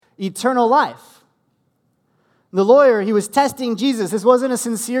eternal life. The lawyer, he was testing Jesus. This wasn't a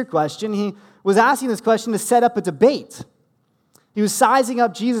sincere question. He was asking this question to set up a debate. He was sizing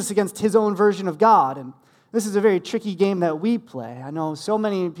up Jesus against his own version of God. And this is a very tricky game that we play. I know so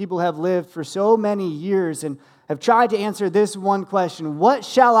many people have lived for so many years and have tried to answer this one question: what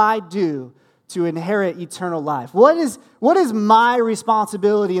shall I do to inherit eternal life? What is my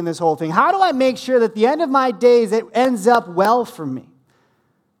responsibility in this whole thing? How do I make sure that at the end of my days it ends up well for me?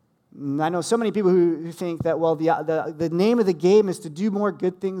 And I know so many people who think that, well, the name of the game is to do more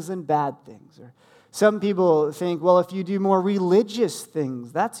good things than bad things. Or some people think, well, if you do more religious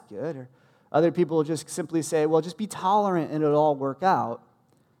things, that's good. Or other people just simply say, well, just be tolerant and it'll all work out.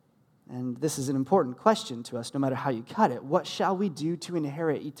 And this is an important question to us, no matter how you cut it. What shall we do to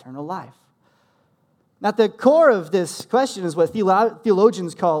inherit eternal life? At the core of this question is what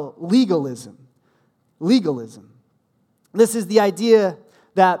theologians call legalism. Legalism. This is the idea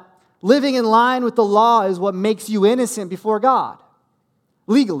that living in line with the law is what makes you innocent before God.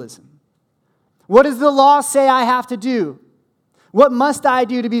 Legalism. What does the law say I have to do? What must I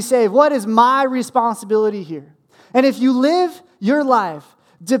do to be saved? What is my responsibility here? And if you live your life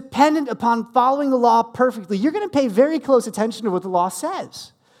dependent upon following the law perfectly, you're going to pay very close attention to what the law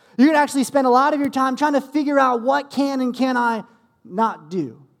says. You're going to actually spend a lot of your time trying to figure out what can and can I not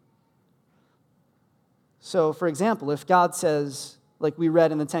do. So, for example, if God says, like we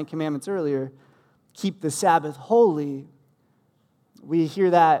read in the Ten Commandments earlier, keep the Sabbath holy, we hear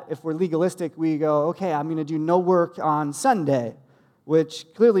that if we're legalistic, we go, okay, I'm going to do no work on Sunday, which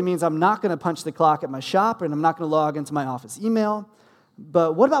clearly means I'm not going to punch the clock at my shop and I'm not going to log into my office email.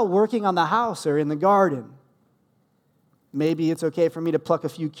 But what about working on the house or in the garden? Maybe it's okay for me to pluck a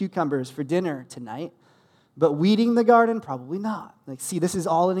few cucumbers for dinner tonight, but weeding the garden, probably not. See, this is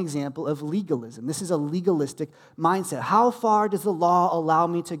all an example of legalism. This is a legalistic mindset. How far does the law allow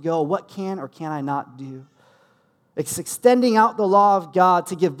me to go? What can or can I not do? It's extending out the law of God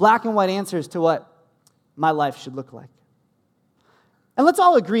to give black and white answers to what my life should look like. And let's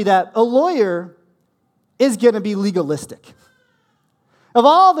all agree that a lawyer is going to be legalistic. Of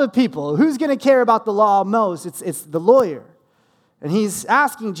all the people, who's going to care about the law most? It's the lawyer. And he's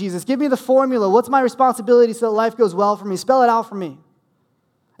asking Jesus, give me the formula. What's my responsibility so that life goes well for me? Spell it out for me.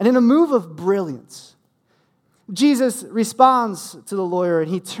 And in a move of brilliance, Jesus responds to the lawyer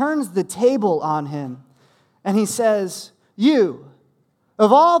and he turns the table on him. And he says, you,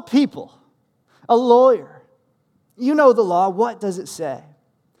 of all people, a lawyer, you know the law. What does it say?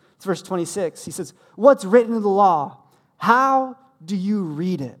 It's verse 26. He says, what's written in the law? How do you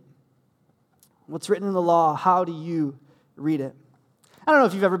read it? What's written in the law? How do you read it? I don't know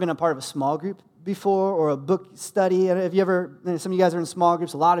if you've ever been a part of a small group before or a book study. Have you ever, some of you guys are in small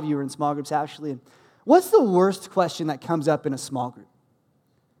groups. A lot of you are in small groups, actually. What's the worst question that comes up in a small group?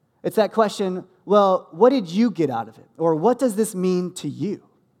 It's that question, well, what did you get out of it? Or what does this mean to you?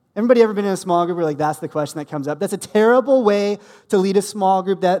 Everybody ever been in a small group where that's the question that comes up? That's a terrible way to lead a small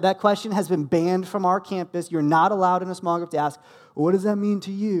group. That question has been banned from our campus. You're not allowed in a small group to ask, what does that mean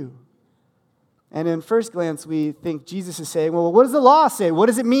to you? And in first glance, we think Jesus is saying, well, what does the law say? What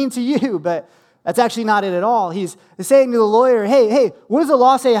does it mean to you? But that's actually not it at all. He's saying to the lawyer, hey, what does the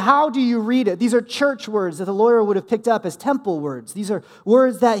law say? How do you read it? These are church words that the lawyer would have picked up as temple words. These are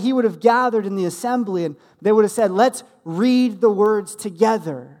words that he would have gathered in the assembly, and they would have said, let's read the words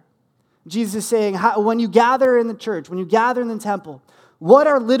together. Jesus is saying, when you gather in the church, when you gather in the temple, what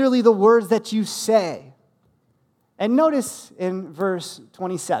are literally the words that you say? And notice in verse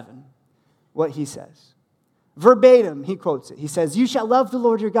 27 what he says. Verbatim, he quotes it. He says, you shall love the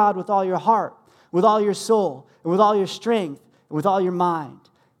Lord your God with all your heart, with all your soul, and with all your strength, and with all your mind,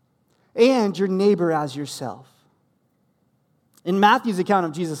 and your neighbor as yourself. In Matthew's account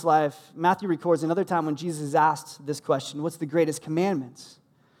of Jesus' life, Matthew records another time when Jesus is asked this question, what's the greatest commandments?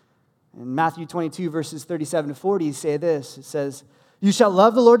 In Matthew 22, verses 37 to 40, say this. It says, you shall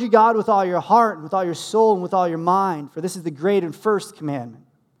love the Lord your God with all your heart, and with all your soul, and with all your mind, for this is the great and first commandment.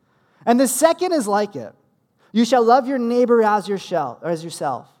 And the second is like it. You shall love your neighbor as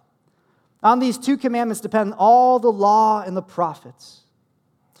yourself. On these two commandments depend all the law and the prophets.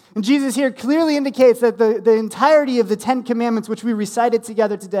 And Jesus here clearly indicates that the entirety of the 10 commandments, which we recited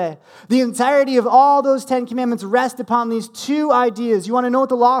together today, the entirety of all those 10 commandments rest upon these two ideas. You want to know what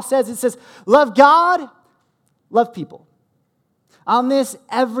the law says? It says, love God, love people. On this,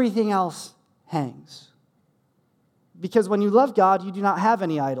 everything else hangs. Because when you love God, you do not have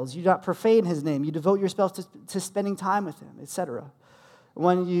any idols. You do not profane his name. You devote yourself to spending time with him, etc.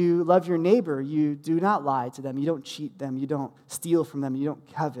 When you love your neighbor, you do not lie to them. You don't cheat them. You don't steal from them. You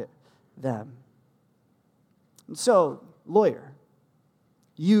don't covet them. And so, lawyer,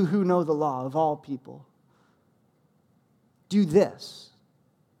 you who know the law of all people, do this,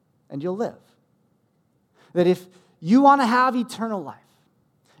 and you'll live. That if you want to have eternal life,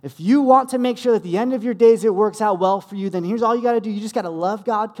 if you want to make sure that at the end of your days it works out well for you, then here's all you got to do. You just got to love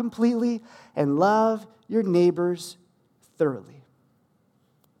God completely and love your neighbors thoroughly.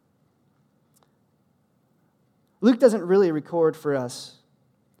 Luke doesn't really record for us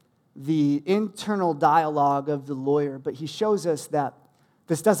the internal dialogue of the lawyer, but he shows us that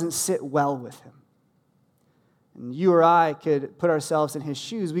this doesn't sit well with him. And you or I could put ourselves in his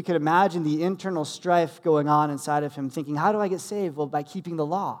shoes. We could imagine the internal strife going on inside of him, thinking, how do I get saved? Well, by keeping the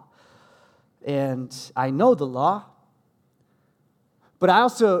law. And I know the law, but I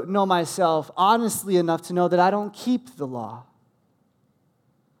also know myself honestly enough to know that I don't keep the law.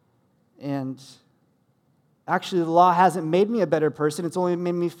 And actually, the law hasn't made me a better person. It's only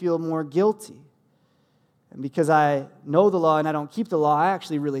made me feel more guilty. And because I know the law and I don't keep the law, I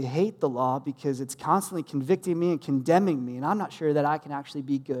actually really hate the law because it's constantly convicting me and condemning me. And I'm not sure that I can actually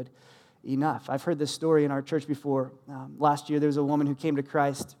be good enough. I've heard this story in our church before. Last year, there was a woman who came to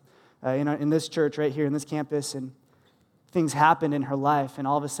Christ in this church right here in this campus. And things happened in her life. And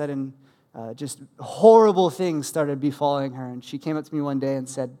all of a sudden, just horrible things started befalling her. And she came up to me one day and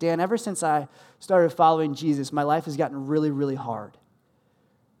said, Dan, ever since I started following Jesus, my life has gotten really, really hard.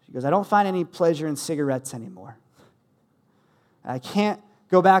 She goes, I don't find any pleasure in cigarettes anymore. I can't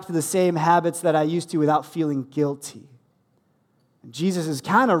go back to the same habits that I used to without feeling guilty. And Jesus has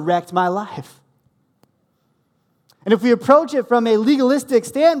kind of wrecked my life. And if we approach it from a legalistic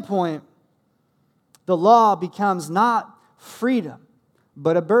standpoint, the law becomes not freedom,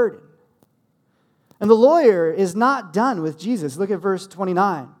 but a burden. And the lawyer is not done with Jesus. Look at verse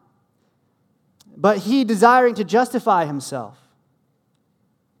 29. But he, desiring to justify himself,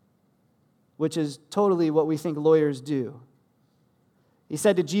 which is totally what we think lawyers do. He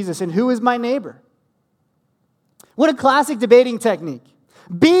said to Jesus, and who is my neighbor? What a classic debating technique.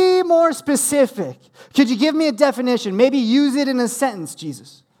 Be more specific. Could you give me a definition? Maybe use it in a sentence,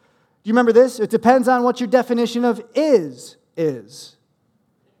 Jesus. Do you remember this? It depends on what your definition of is.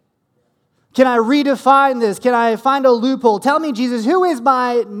 Can I redefine this? Can I find a loophole? Tell me, Jesus, who is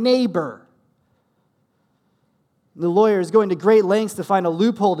my neighbor? The lawyer is going to great lengths to find a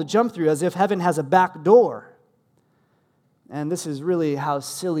loophole to jump through, as if heaven has a back door. And this is really how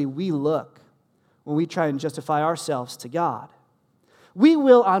silly we look when we try and justify ourselves to God. We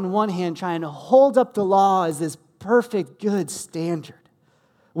will, on one hand, try and hold up the law as this perfect, good standard,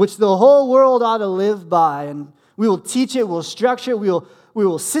 which the whole world ought to live by. And we will teach it, we'll structure it, we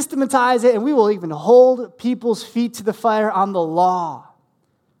will systematize it, and we will even hold people's feet to the fire on the law,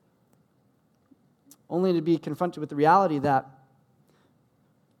 only to be confronted with the reality that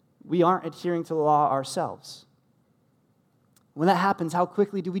we aren't adhering to the law ourselves. When that happens, how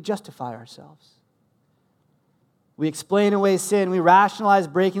quickly do we justify ourselves? We explain away sin. We rationalize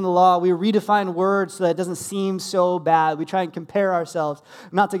breaking the law. We redefine words so that it doesn't seem so bad. We try and compare ourselves,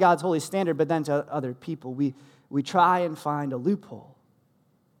 not to God's holy standard, but then to other people. We try and find a loophole.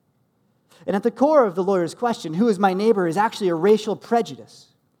 And at the core of the lawyer's question, who is my neighbor, is actually a racial prejudice.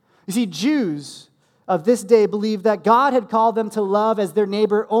 You see, Jews of this day believed that God had called them to love as their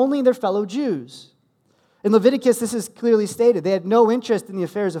neighbor only their fellow Jews. In Leviticus, this is clearly stated. They had no interest in the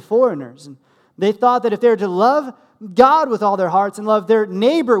affairs of foreigners. And they thought that if they were to love God with all their hearts and love their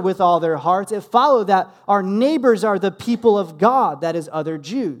neighbor with all their hearts, it followed that our neighbors are the people of God, that is, other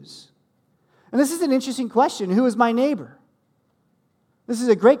Jews. And this is an interesting question. Who is my neighbor? This is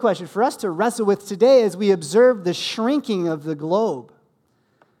a great question for us to wrestle with today as we observe the shrinking of the globe.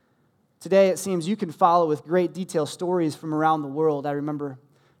 Today, it seems you can follow with great detail stories from around the world. I remember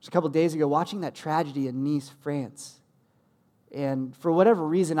just a couple of days ago watching that tragedy in Nice, France. And for whatever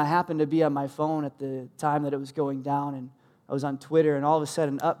reason, I happened to be on my phone at the time that it was going down, and I was on Twitter, and all of a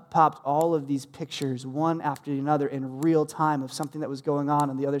sudden up popped all of these pictures, one after another, in real time of something that was going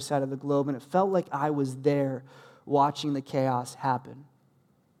on the other side of the globe, and it felt like I was there watching the chaos happen.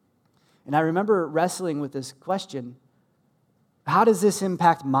 And I remember wrestling with this question, how does this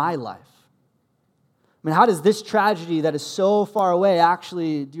impact my life? I mean, how does this tragedy that is so far away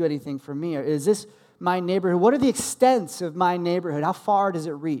actually do anything for me? Or is this my neighborhood? What are the extents of my neighborhood? How far does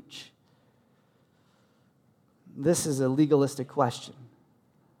it reach? This is a legalistic question.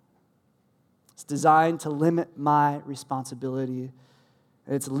 It's designed to limit my responsibility.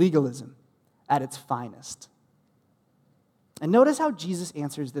 It's legalism at its finest. And notice how Jesus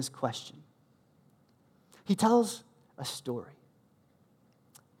answers this question. He tells a story.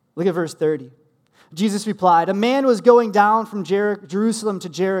 Look at verse 30. Jesus replied, a man was going down from Jerusalem to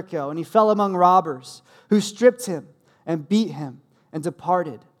Jericho, and he fell among robbers, who stripped him and beat him and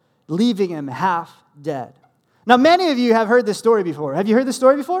departed, leaving him half dead. Now, many of you have heard this story before. Have you heard this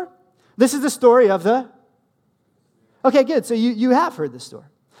story before? This is the story of the... Okay, good. So you have heard this story.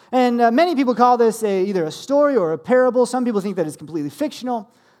 And many people call this either a story or a parable. Some people think that it's completely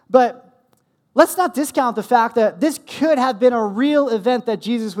fictional. But let's not discount the fact that this could have been a real event that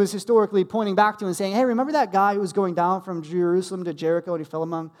Jesus was historically pointing back to and saying, hey, remember that guy who was going down from Jerusalem to Jericho and he fell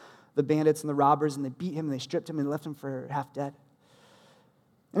among the bandits and the robbers and they beat him and they stripped him and left him for half dead?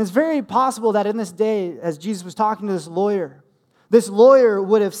 And it's very possible that in this day, as Jesus was talking to this lawyer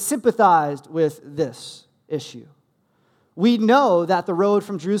would have sympathized with this issue. We know that the road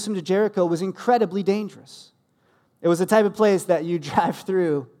from Jerusalem to Jericho was incredibly dangerous. It was the type of place that you drive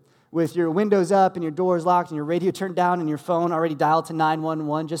through with your windows up and your doors locked and your radio turned down and your phone already dialed to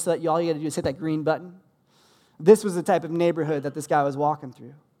 911 just so that all you got to do is hit that green button. This was the type of neighborhood that this guy was walking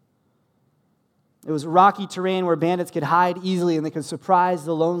through. It was rocky terrain where bandits could hide easily and they could surprise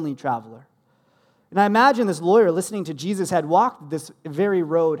the lonely traveler. And I imagine this lawyer listening to Jesus had walked this very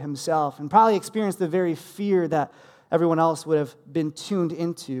road himself and probably experienced the very fear that everyone else would have been tuned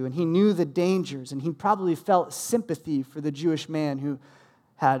into. And he knew the dangers, and he probably felt sympathy for the Jewish man who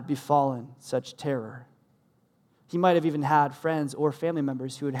had befallen such terror. He might have even had friends or family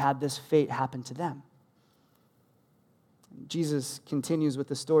members who had had this fate happen to them. Jesus continues with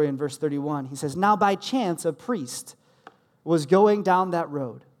the story in verse 31. He says, now by chance a priest was going down that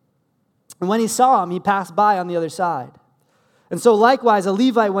road. And when he saw him, he passed by on the other side. And so likewise, a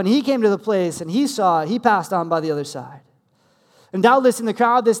Levite, when he came to the place and he saw it, he passed on by the other side. And doubtless in the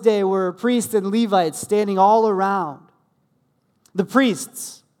crowd this day were priests and Levites standing all around. The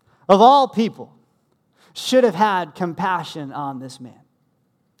priests, of all people, should have had compassion on this man.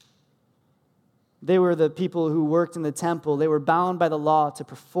 They were the people who worked in the temple. They were bound by the law to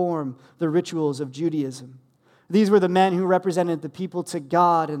perform the rituals of Judaism. These were the men who represented the people to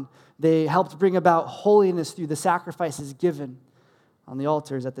God, and they helped bring about holiness through the sacrifices given on the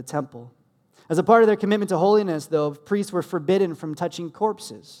altars at the temple. As a part of their commitment to holiness, though, priests were forbidden from touching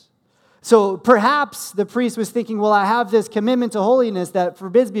corpses. So perhaps the priest was thinking, well, I have this commitment to holiness that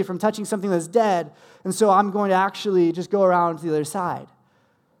forbids me from touching something that's dead, and so I'm going to actually just go around to the other side.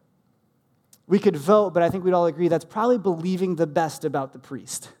 We could vote, but I think we'd all agree that's probably believing the best about the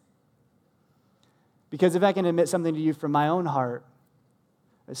priest. Because if I can admit something to you from my own heart,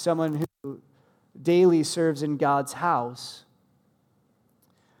 as someone who daily serves in God's house,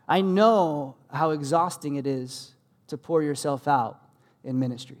 I know how exhausting it is to pour yourself out in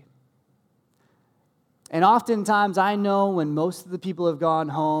ministry. And oftentimes I know when most of the people have gone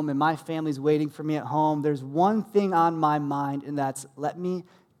home and my family's waiting for me at home, there's one thing on my mind, and that's let me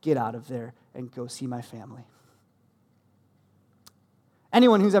get out of there and go see my family.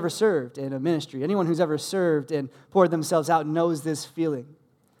 Anyone who's ever served in a ministry, anyone who's ever served and poured themselves out knows this feeling.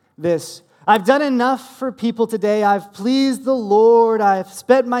 This, I've done enough for people today. I've pleased the Lord. I've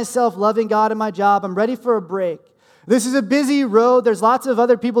spent myself loving God in my job. I'm ready for a break. This is a busy road. There's lots of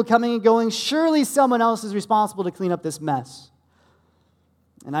other people coming and going. Surely someone else is responsible to clean up this mess.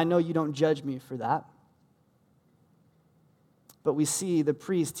 And I know you don't judge me for that. But we see the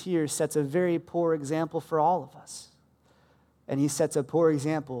priest here sets a very poor example for all of us. And he sets a poor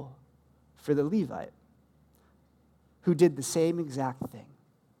example for the Levite, who did the same exact thing.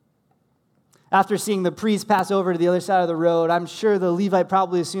 After seeing the priest pass over to the other side of the road, I'm sure the Levite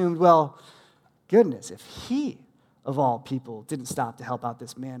probably assumed, well, goodness, if he, of all people, didn't stop to help out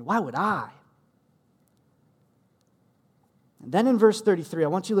this man, why would I? And then in verse 33, I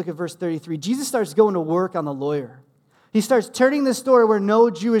want you to look at verse 33. Jesus starts going to work on the lawyer. He starts turning the story where no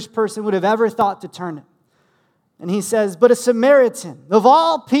Jewish person would have ever thought to turn it. And he says, but a Samaritan, of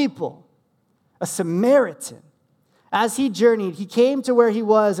all people, a Samaritan, as he journeyed, he came to where he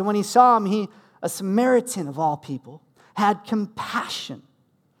was, and when he saw him, a Samaritan of all people, had compassion.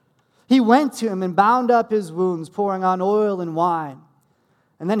 He went to him and bound up his wounds, pouring on oil and wine.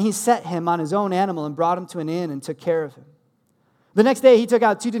 And then he set him on his own animal and brought him to an inn and took care of him. The next day he took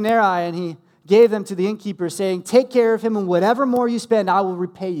out 2 denarii and he gave them to the innkeeper, saying, take care of him, and whatever more you spend, I will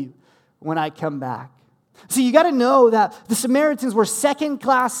repay you when I come back. See, you got to know that the Samaritans were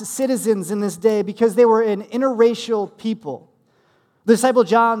second-class citizens in this day because they were an interracial people. The disciple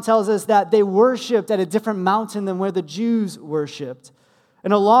John tells us that they worshipped at a different mountain than where the Jews worshipped.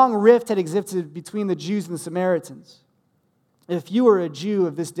 And a long rift had existed between the Jews and the Samaritans. If you were a Jew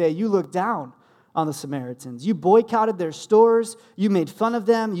of this day, you looked down on the Samaritans. You boycotted their stores. You made fun of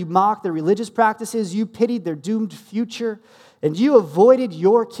them. You mocked their religious practices. You pitied their doomed future. And you avoided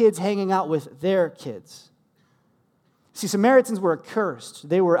your kids hanging out with their kids. See, Samaritans were accursed.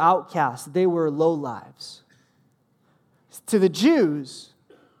 They were outcasts. They were lowlives. To the Jews,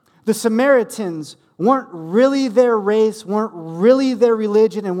 the Samaritans weren't really their race, weren't really their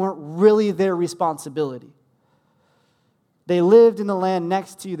religion, and weren't really their responsibility. They lived in the land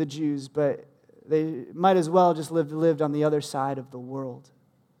next to the Jews, but they might as well just lived on the other side of the world.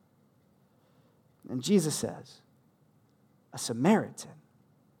 And Jesus says, a Samaritan,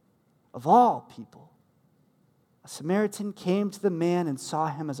 of all people, a Samaritan came to the man and saw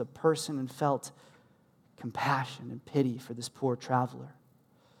him as a person and felt compassion and pity for this poor traveler.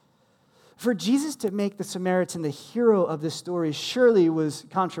 For Jesus to make the Samaritan the hero of this story surely was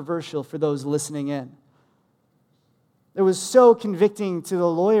controversial for those listening in. It was so convicting to the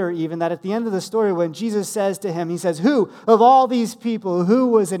lawyer even that at the end of the story when Jesus says to him, he says, who of all these people, who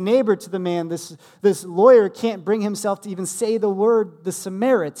was a neighbor to the man, this lawyer can't bring himself to even say the word, the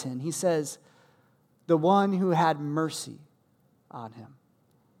Samaritan. He says, the one who had mercy on him.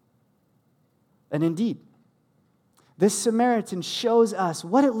 And indeed, this Samaritan shows us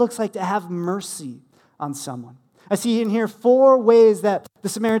what it looks like to have mercy on someone. I see in here 4 ways that the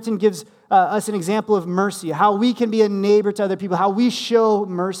Samaritan gives us an example of mercy, how we can be a neighbor to other people, how we show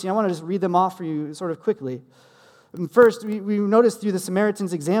mercy. I want to just read them off for you sort of quickly. And first, we notice through the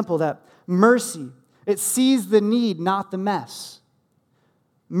Samaritan's example that mercy, it sees the need, not the mess.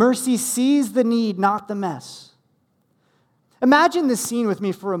 Mercy sees the need, not the mess. Imagine this scene with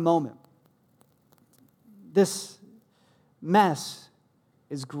me for a moment. This mess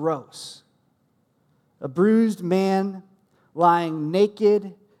is gross. A bruised man lying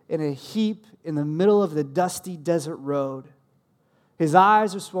naked in a heap in the middle of the dusty desert road. His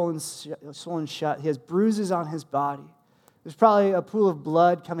eyes are swollen shut. He has bruises on his body. There's probably a pool of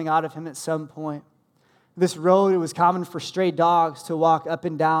blood coming out of him at some point. This road, it was common for stray dogs to walk up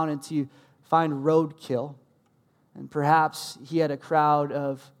and down and to find roadkill. And perhaps he had a crowd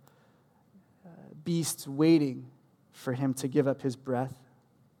of beasts waiting for him to give up his breath.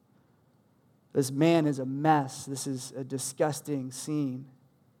 This man is a mess. This is a disgusting scene.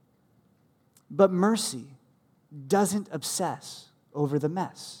 But mercy doesn't obsess over the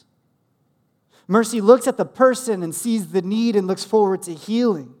mess. Mercy looks at the person and sees the need and looks forward to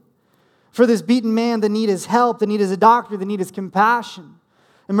healing. For this beaten man, the need is help, the need is a doctor, the need is compassion.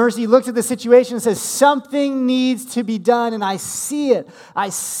 And mercy looks at the situation and says, something needs to be done, and I see it. I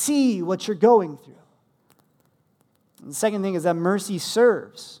see what you're going through. And the second thing is that mercy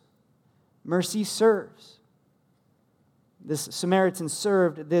serves. Mercy serves. This Samaritan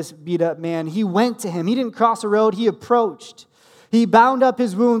served this beat-up man. He went to him. He didn't cross a road. He approached. He bound up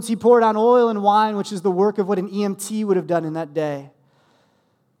his wounds. He poured on oil and wine, which is the work of what an EMT would have done in that day.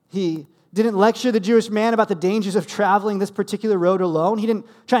 He didn't lecture the Jewish man about the dangers of traveling this particular road alone. He didn't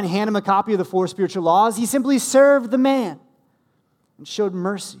try and hand him a copy of the 4 spiritual laws. He simply served the man and showed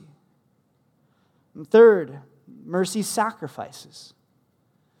mercy. And third, mercy sacrifices.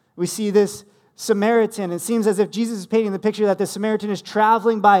 We see this Samaritan. It seems as if Jesus is painting the picture that the Samaritan is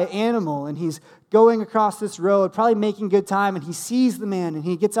traveling by animal and he's going across this road, probably making good time, and he sees the man and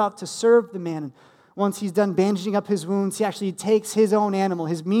he gets out to serve the man. And once he's done bandaging up his wounds, he actually takes his own animal,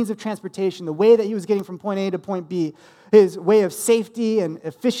 his means of transportation, the way that he was getting from point A to point B, his way of safety and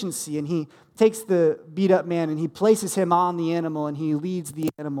efficiency, and he takes the beat-up man and he places him on the animal and he leads the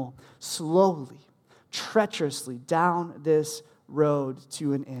animal slowly, treacherously down this road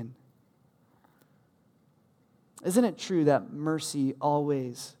to an inn. Isn't it true that mercy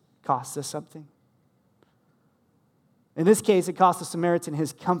always costs us something? In this case, it cost the Samaritan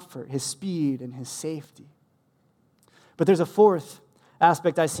his comfort, his speed, and his safety. But there's a fourth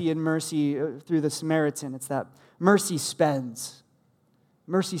aspect I see in mercy through the Samaritan. It's that mercy spends.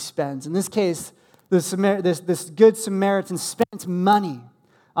 Mercy spends. In this case, this good Samaritan spent money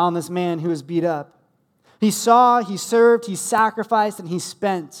on this man who was beat up. He saw, he served, he sacrificed, and he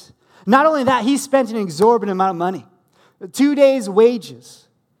spent. Not only that, he spent an exorbitant amount of money. 2 days' wages.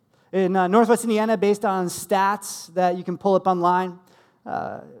 In Northwest Indiana, based on stats that you can pull up online,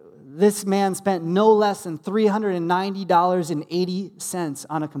 this man spent no less than $390.80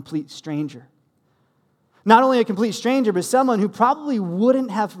 on a complete stranger. Not only a complete stranger, but someone who probably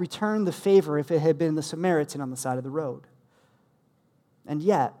wouldn't have returned the favor if it had been the Samaritan on the side of the road. And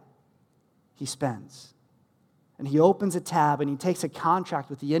yet, he spends. And he opens a tab and he takes a contract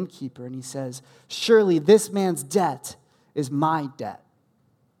with the innkeeper and he says, surely this man's debt is my debt.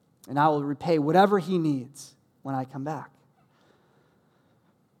 And I will repay whatever he needs when I come back.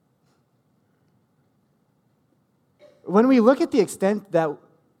 When we look at the extent that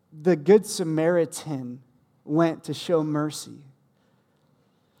the Good Samaritan went to show mercy,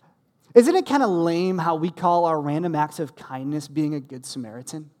 isn't it kind of lame how we call our random acts of kindness being a Good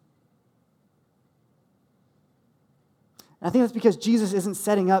Samaritan? And I think that's because Jesus isn't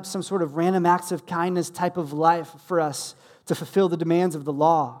setting up some sort of random acts of kindness type of life for us to fulfill the demands of the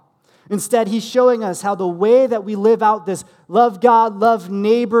law. Instead, he's showing us how the way that we live out this love God, love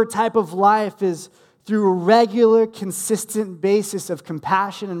neighbor type of life is through a regular, consistent basis of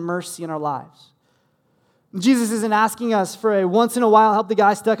compassion and mercy in our lives. Jesus isn't asking us for a once in a while help the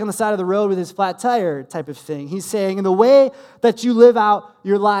guy stuck on the side of the road with his flat tire type of thing. He's saying in the way that you live out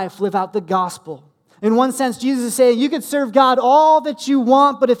your life, live out the gospel. In one sense, Jesus is saying you could serve God all that you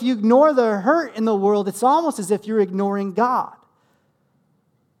want, but if you ignore the hurt in the world, it's almost as if you're ignoring God.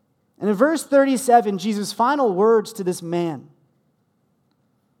 And in verse 37, Jesus' final words to this man,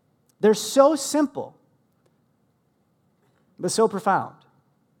 they're so simple, but so profound.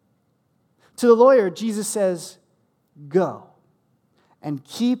 To the lawyer, Jesus says, go and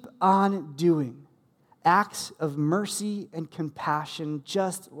keep on doing acts of mercy and compassion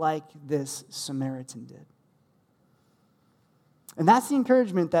just like this Samaritan did. And that's the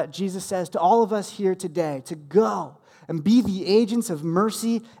encouragement that Jesus says to all of us here today, to go and be the agents of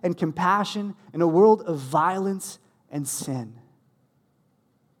mercy and compassion in a world of violence and sin.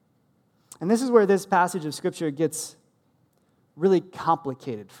 And this is where this passage of Scripture gets really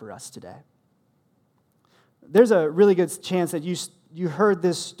complicated for us today. There's a really good chance that you heard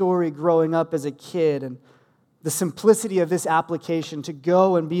this story growing up as a kid, and the simplicity of this application to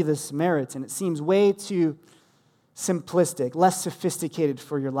go and be the Samaritan, it seems way too simplistic, less sophisticated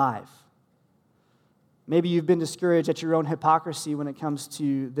for your life. Maybe you've been discouraged at your own hypocrisy when it comes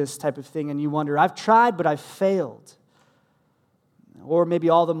to this type of thing, and you wonder, I've tried, but I've failed. Or maybe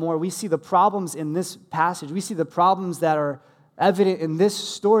all the more, we see the problems in this passage, we see the problems that are evident in this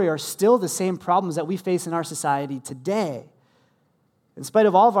story are still the same problems that we face in our society today. In spite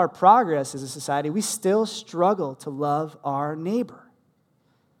of all of our progress as a society, we still struggle to love our neighbor.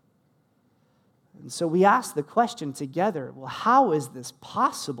 And so we ask the question together, well, how is this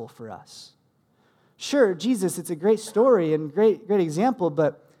possible for us? Sure, Jesus, it's a great story and great example,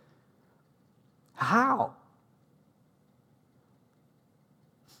 but how?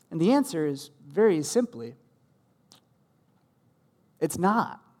 And the answer is very simply, it's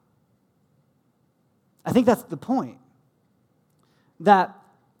not. I think that's the point. That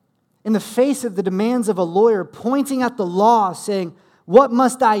in the face of the demands of a lawyer pointing at the law, saying, what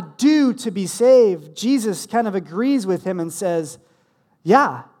must I do to be saved? Jesus kind of agrees with him and says,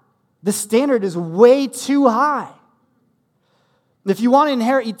 yeah, the standard is way too high. If you want to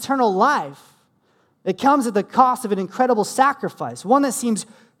inherit eternal life, it comes at the cost of an incredible sacrifice, one that seems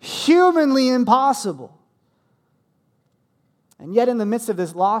humanly impossible. And yet in the midst of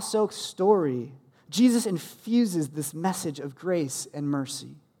this law-soaked story, Jesus infuses this message of grace and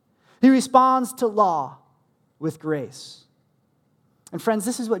mercy. He responds to law with grace. And friends,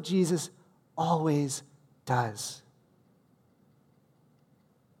 this is what Jesus always does.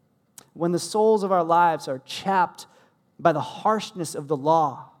 When the souls of our lives are chapped by the harshness of the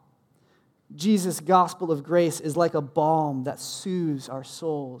law, Jesus' gospel of grace is like a balm that soothes our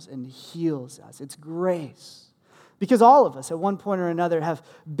souls and heals us. It's grace. Because all of us, at one point or another, have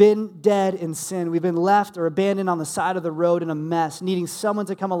been dead in sin. We've been left or abandoned on the side of the road in a mess, needing someone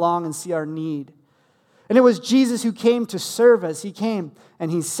to come along and see our need. And it was Jesus who came to serve us. He came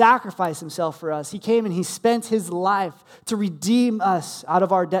and he sacrificed himself for us. He came and he spent his life to redeem us out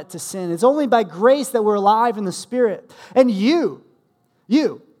of our debt to sin. It's only by grace that we're alive in the Spirit. And you,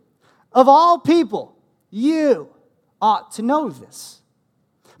 of all people, you ought to know this.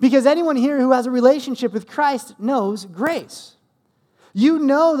 Because anyone here who has a relationship with Christ knows grace. You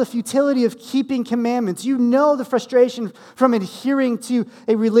know the futility of keeping commandments. You know the frustration from adhering to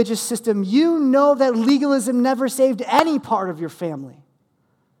a religious system. You know that legalism never saved any part of your family.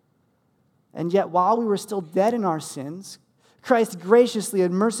 And yet, while we were still dead in our sins, Christ graciously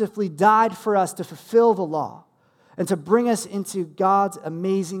and mercifully died for us to fulfill the law and to bring us into God's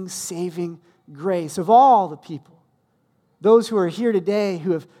amazing saving grace. Of all the people, those who are here today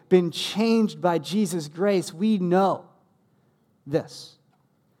who have been changed by Jesus' grace, we know this,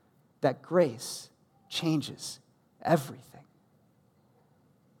 that grace changes everything.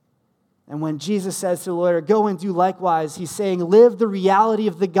 And when Jesus says to the lawyer, go and do likewise, he's saying, live the reality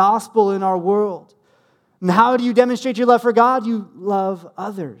of the gospel in our world. And how do you demonstrate your love for God? You love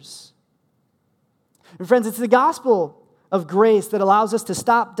others. And friends, it's the gospel of grace that allows us to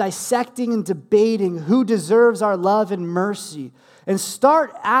stop dissecting and debating who deserves our love and mercy and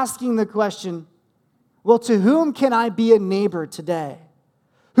start asking the question, well, to whom can I be a neighbor today?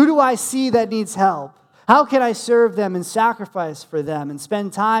 Who do I see that needs help? How can I serve them and sacrifice for them and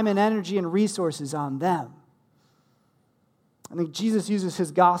spend time and energy and resources on them? I think Jesus uses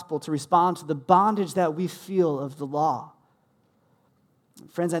his gospel to respond to the bondage that we feel of the law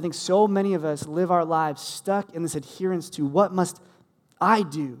Friends, I think so many of us live our lives stuck in this adherence to what must I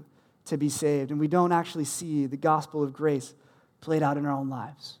do to be saved, and we don't actually see the gospel of grace played out in our own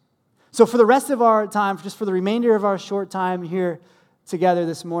lives. So for the rest of our time, just for the remainder of our short time here together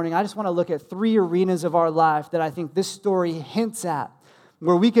this morning, I just want to look at 3 arenas of our life that I think this story hints at,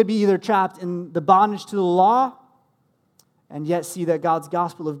 where we could be either trapped in the bondage to the law and yet see that God's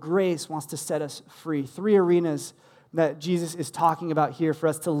gospel of grace wants to set us free. 3 arenas that Jesus is talking about here for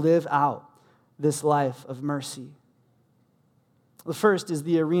us to live out this life of mercy. The first is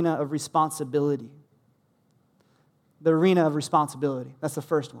the arena of responsibility. The arena of responsibility. That's the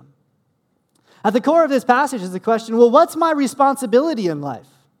first one. At the core of this passage is the question, well, what's my responsibility in life?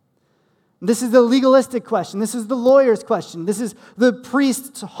 This is the legalistic question. This is the lawyer's question. This is the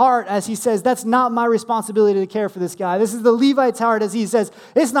priest's heart as he says, that's not my responsibility to care for this guy. This is the Levite's heart as he says,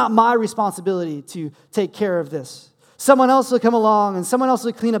 it's not my responsibility to take care of this. Someone else will come along and someone else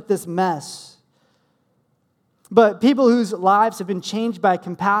will clean up this mess. But people whose lives have been changed by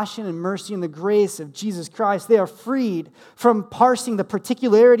compassion and mercy and the grace of Jesus Christ, they are freed from parsing the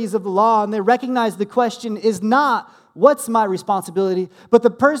particularities of the law, and they recognize the question is not, what's my responsibility? But the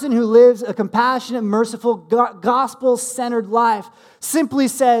person who lives a compassionate, merciful, gospel-centered life simply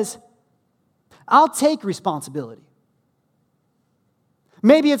says, I'll take responsibility.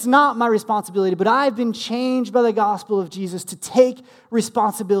 Maybe it's not my responsibility, but I've been changed by the gospel of Jesus to take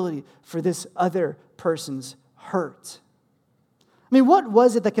responsibility for this other person's hurt. I mean, what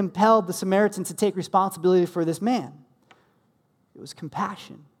was it that compelled the Samaritan to take responsibility for this man? It was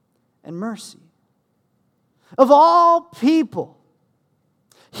compassion and mercy. Of all people,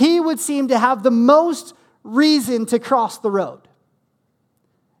 he would seem to have the most reason to cross the road.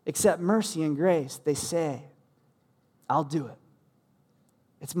 Except mercy and grace, they say, I'll do it.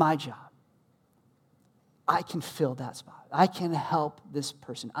 It's my job. I can fill that spot. I can help this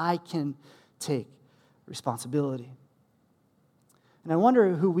person. I can take responsibility. And I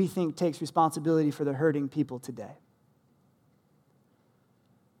wonder who we think takes responsibility for the hurting people today.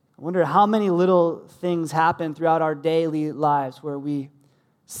 I wonder how many little things happen throughout our daily lives where we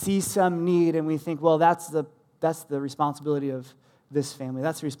see some need and we think, well, that's the responsibility of this family.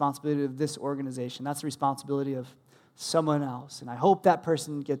 That's the responsibility of this organization. That's the responsibility of someone else. And I hope that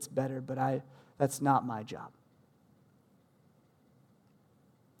person gets better, but that's not my job.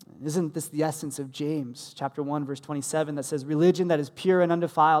 Isn't this the essence of James chapter 1, verse 27 that says, religion that is pure and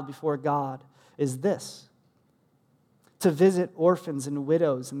undefiled before God is this, to visit orphans and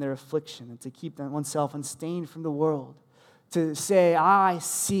widows in their affliction and to keep oneself unstained from the world, to say, I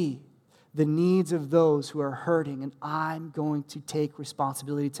see the needs of those who are hurting and I'm going to take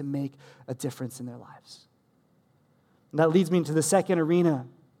responsibility to make a difference in their lives. And that leads me into the second arena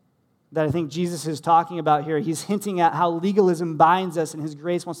that I think Jesus is talking about here. He's hinting at how legalism binds us and his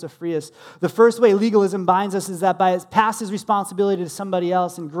grace wants to free us. The first way legalism binds us is that by it passes responsibility to somebody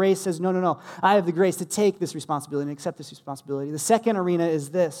else, and grace says, no, I have the grace to take this responsibility and accept this responsibility. The second arena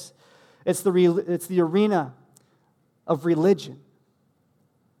is this. It's the arena of religion.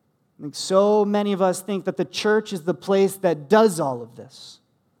 I think so many of us think that the church is the place that does all of this.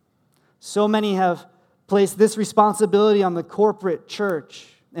 So many have placed this responsibility on the corporate church.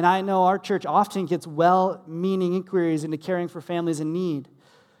 And I know our church often gets well-meaning inquiries into caring for families in need.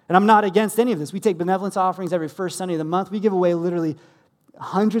 And I'm not against any of this. We take benevolence offerings every first Sunday of the month. We give away literally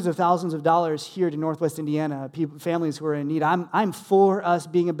hundreds of thousands of dollars here to Northwest Indiana, families who are in need. I'm for us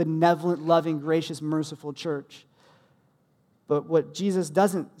being a benevolent, loving, gracious, merciful church. But what Jesus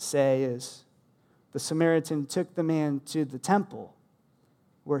doesn't say is the Samaritan took the man to the temple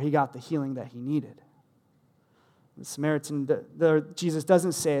where he got the healing that he needed. The Samaritan, Jesus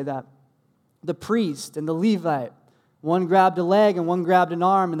doesn't say that the priest and the Levite, one grabbed a leg and one grabbed an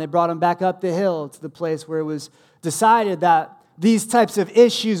arm, and they brought him back up the hill to the place where it was decided that these types of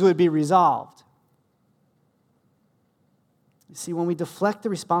issues would be resolved. You see, when we deflect the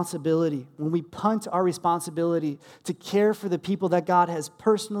responsibility, when we punt our responsibility to care for the people that God has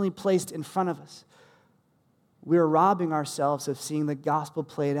personally placed in front of us, we are robbing ourselves of seeing the gospel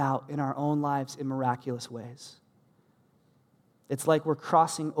played out in our own lives in miraculous ways. It's like we're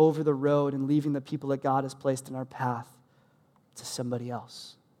crossing over the road and leaving the people that God has placed in our path to somebody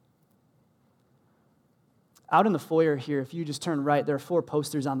else. Out in the foyer here, if you just turn right, there are 4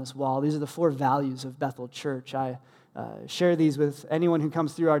 posters on this wall. These are the 4 values of Bethel Church. I share these with anyone who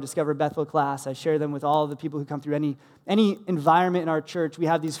comes through our Discover Bethel class. I share them with all of the people who come through any environment in our church. We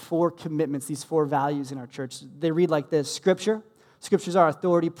have these 4 commitments, these 4 values in our church. They read like this: Scripture. Scripture's our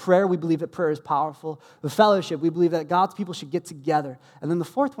authority. Prayer, we believe that prayer is powerful. The fellowship, we believe that God's people should get together. And then the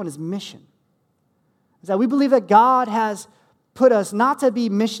 4th one is mission. Is that we believe that God has put us not to be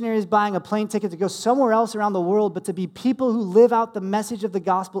missionaries buying a plane ticket to go somewhere else around the world, but to be people who live out the message of the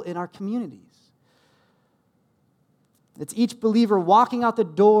gospel in our communities. It's each believer walking out the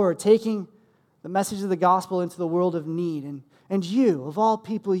door, taking the message of the gospel into the world of need. And you, of all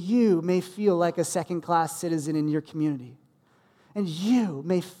people, you may feel like a second-class citizen in your community. And you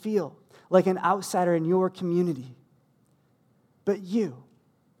may feel like an outsider in your community. But you,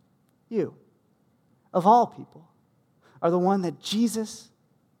 of all people, are the one that Jesus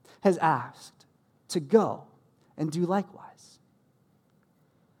has asked to go and do likewise.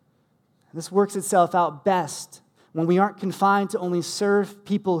 This works itself out best when we aren't confined to only serve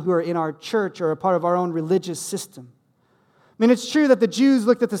people who are in our church or a part of our own religious system. I mean, it's true that the Jews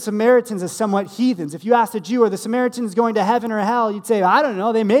looked at the Samaritans as somewhat heathens. If you asked a Jew, are the Samaritans going to heaven or hell? You'd say, I don't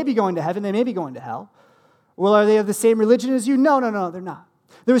know, they may be going to heaven, they may be going to hell. Well, are they of the same religion as you? No, they're not.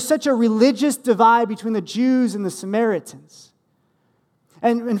 There was such a religious divide between the Jews and the Samaritans.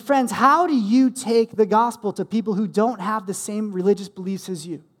 And friends, how do you take the gospel to people who don't have the same religious beliefs as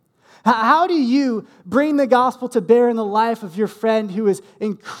you? How do you bring the gospel to bear in the life of your friend who is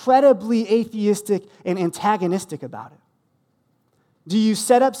incredibly atheistic and antagonistic about it? Do you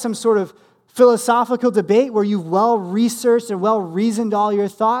set up some sort of philosophical debate where you've well-researched and well-reasoned all your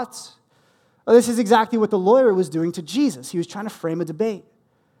thoughts? Well, this is exactly what the lawyer was doing to Jesus. He was trying to frame a debate.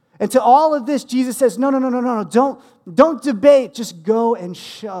 And to all of this, Jesus says, no, don't debate, just go and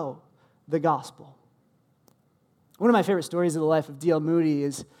show the gospel. One of my favorite stories of the life of D.L. Moody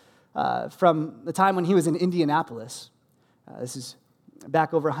is from the time when he was in Indianapolis. This is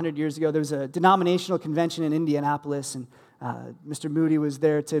back over 100 years ago. There was a denominational convention in Indianapolis, and Mr. Moody was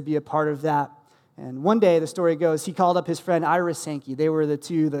there to be a part of that. And one day, the story goes, he called up his friend Ira Sankey. They were the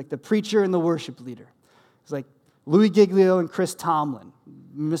two, the preacher and the worship leader. It was like Louis Giglio and Chris Tomlin,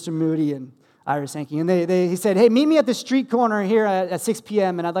 Mr. Moody and Ira Sankey. And he said, hey, meet me at the street corner here at 6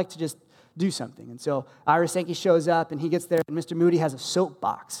 p.m., and I'd like to just do something. And so Ira Sankey shows up, and he gets there, and Mr. Moody has a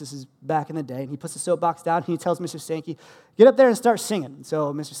soapbox. This is back in the day. And he puts the soapbox down, and he tells Mr. Sankey, get up there and start singing. And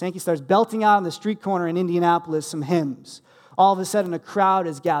so Mr. Sankey starts belting out on the street corner in Indianapolis some hymns. All of a sudden, a crowd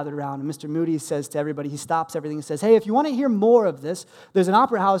is gathered around, and Mr. Moody says to everybody, he stops everything and says, hey, if you want to hear more of this, there's an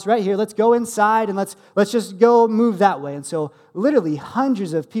opera house right here. Let's go inside, and let's just go move that way. And so literally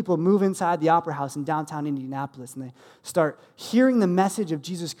hundreds of people move inside the opera house in downtown Indianapolis, and they start hearing the message of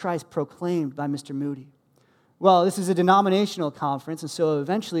Jesus Christ proclaimed by Mr. Moody. Well, this is a denominational conference, and so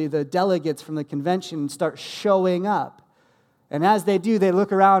eventually the delegates from the convention start showing up. And as they do, they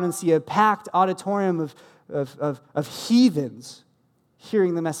look around and see a packed auditorium of heathens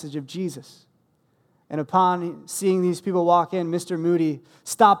hearing the message of Jesus. And upon seeing these people walk in, Mr. Moody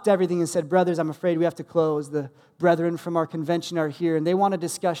stopped everything and said, brothers, I'm afraid we have to close. The brethren from our convention are here, and they want to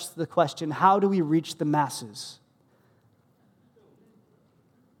discuss the question, how do we reach the masses?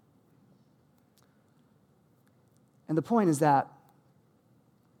 And the point is that,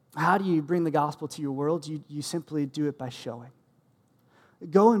 how do you bring the gospel to your world? You simply do it by showing.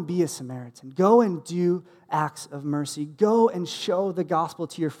 Go and be a Samaritan. Go and do acts of mercy. Go and show the gospel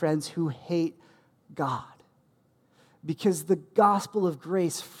to your friends who hate God. Because the gospel of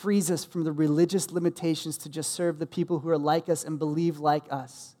grace frees us from the religious limitations to just serve the people who are like us and believe like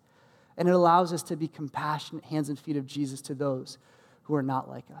us. And it allows us to be compassionate hands and feet of Jesus to those who are not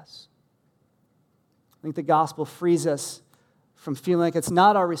like us. I think the gospel frees us from feeling like it's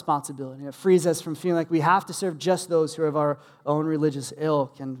not our responsibility. It frees us from feeling like we have to serve just those who are of our own religious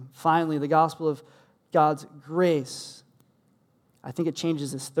ilk. And finally, the gospel of God's grace, I think it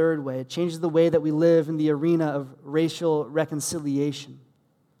changes this third way. It changes the way that we live in the arena of racial reconciliation.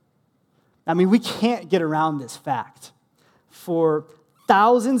 I mean, we can't get around this fact. For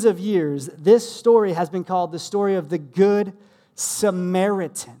thousands of years, this story has been called the story of the Good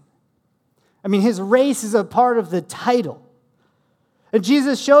Samaritan. I mean, his race is a part of the title. And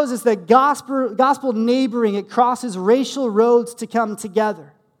Jesus shows us that gospel neighboring, it crosses racial roads to come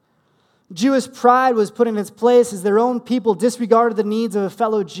together. Jewish pride was put in its place as their own people disregarded the needs of a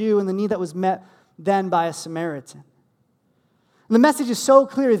fellow Jew and the need that was met then by a Samaritan. And the message is so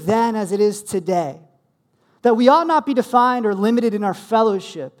clear then as it is today, that we ought not be defined or limited in our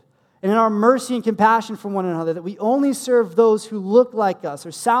fellowship and in our mercy and compassion for one another, that we only serve those who look like us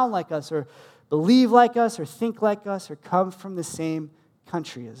or sound like us or believe like us or think like us or come from the same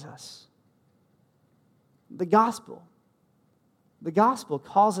country as us. The gospel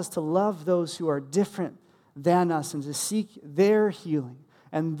calls us to love those who are different than us and to seek their healing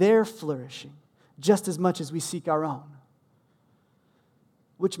and their flourishing just as much as we seek our own.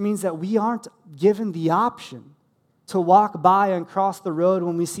 Which means that we aren't given the option to walk by and cross the road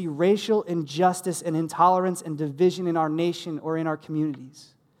when we see racial injustice and intolerance and division in our nation or in our communities.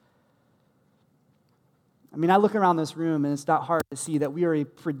 I mean, I look around this room and it's not hard to see that we are a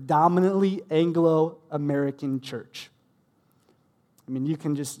predominantly Anglo-American church. I mean, you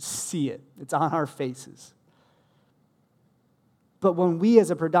can just see it. It's on our faces. But when we as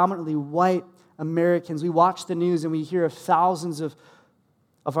a predominantly white Americans, we watch the news and we hear of thousands of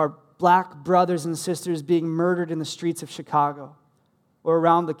our black brothers and sisters being murdered in the streets of Chicago or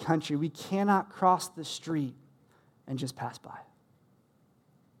around the country, we cannot cross the street and just pass by.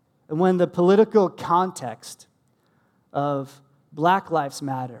 And when the political context of Black Lives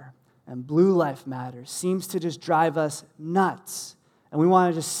Matter and Blue Lives Matter seems to just drive us nuts, and we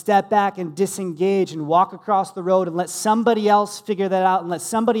want to just step back and disengage and walk across the road and let somebody else figure that out and let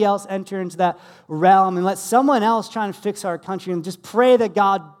somebody else enter into that realm and let someone else try and fix our country and just pray that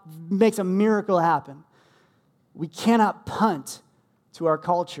God makes a miracle happen. We cannot punt to our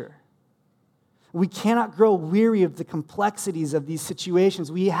culture. We cannot grow weary of the complexities of these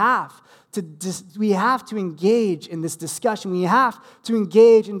situations. We have to engage in this discussion. We have to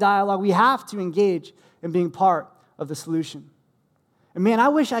engage in dialogue. We have to engage in being part of the solution. And man, I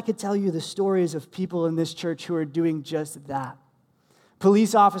wish I could tell you the stories of people in this church who are doing just that.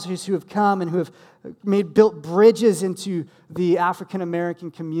 Police officers who have come and who have built bridges into the African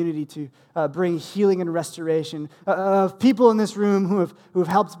American community to bring healing and restoration. Of people in this room who have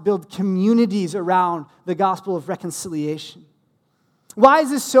helped build communities around the gospel of reconciliation. Why is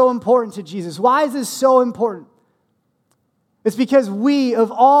this so important to Jesus? Why is this so important? It's because we,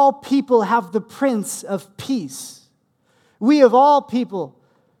 of all people, have the Prince of Peace. We, of all people,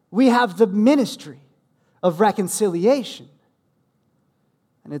 we have the ministry of reconciliation.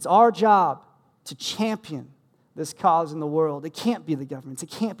 And it's our job to champion this cause in the world. It can't be the governments. It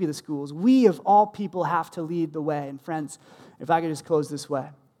can't be the schools. We, of all people, have to lead the way. And friends, if I could just close this way,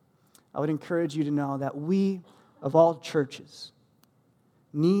 I would encourage you to know that we, of all churches,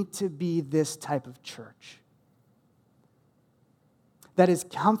 need to be this type of church that is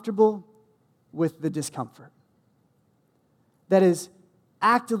comfortable with the discomfort, that is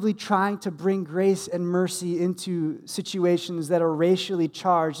actively trying to bring grace and mercy into situations that are racially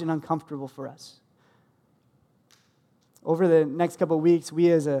charged and uncomfortable for us. Over the next couple of weeks, we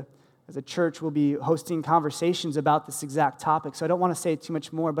as a church will be hosting conversations about this exact topic. So I don't want to say too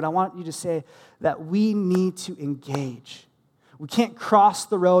much more, but I want you to say that we need to engage. We can't cross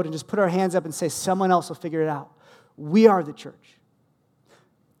the road and just put our hands up and say someone else will figure it out. We are the church.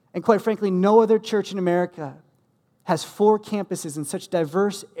 And quite frankly, no other church in America has 4 campuses in such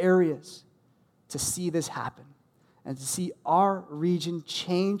diverse areas to see this happen and to see our region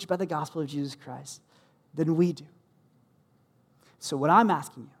changed by the gospel of Jesus Christ than we do. So what I'm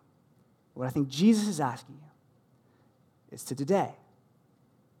asking you, what I think Jesus is asking you, is to today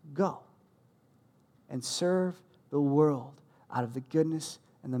go and serve the world out of the goodness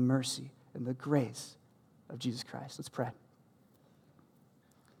and the mercy and the grace of Jesus Christ. Let's pray.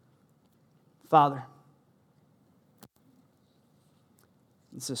 Father,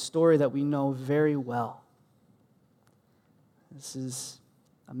 it's a story that we know very well. This is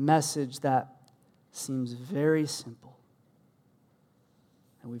a message that seems very simple.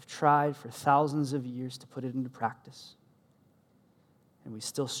 And we've tried for thousands of years to put it into practice. And we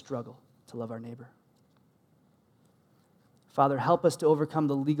still struggle to love our neighbor. Father, help us to overcome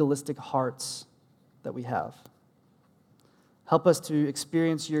the legalistic hearts that we have. Help us to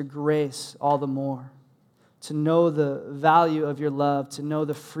experience your grace all the more, to know the value of your love, to know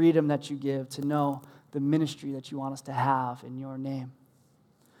the freedom that you give, to know the ministry that you want us to have in your name.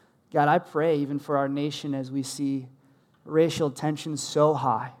 God, I pray even for our nation as we see racial tension so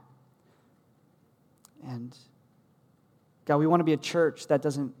high. And God, we want to be a church that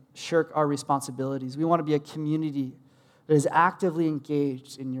doesn't shirk our responsibilities. We want to be a community that is actively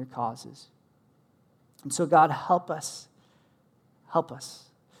engaged in your causes. And so, God, help us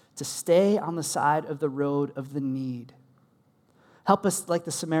to stay on the side of the road of the need. Help us, like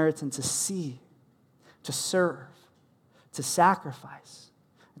the Samaritan, to see, to serve, to sacrifice,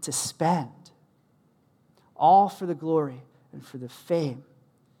 and to spend, all for the glory and for the fame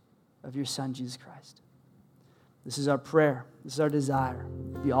of your Son, Jesus Christ. This is our prayer. This is our desire.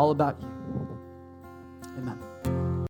 It'll be all about you. Amen.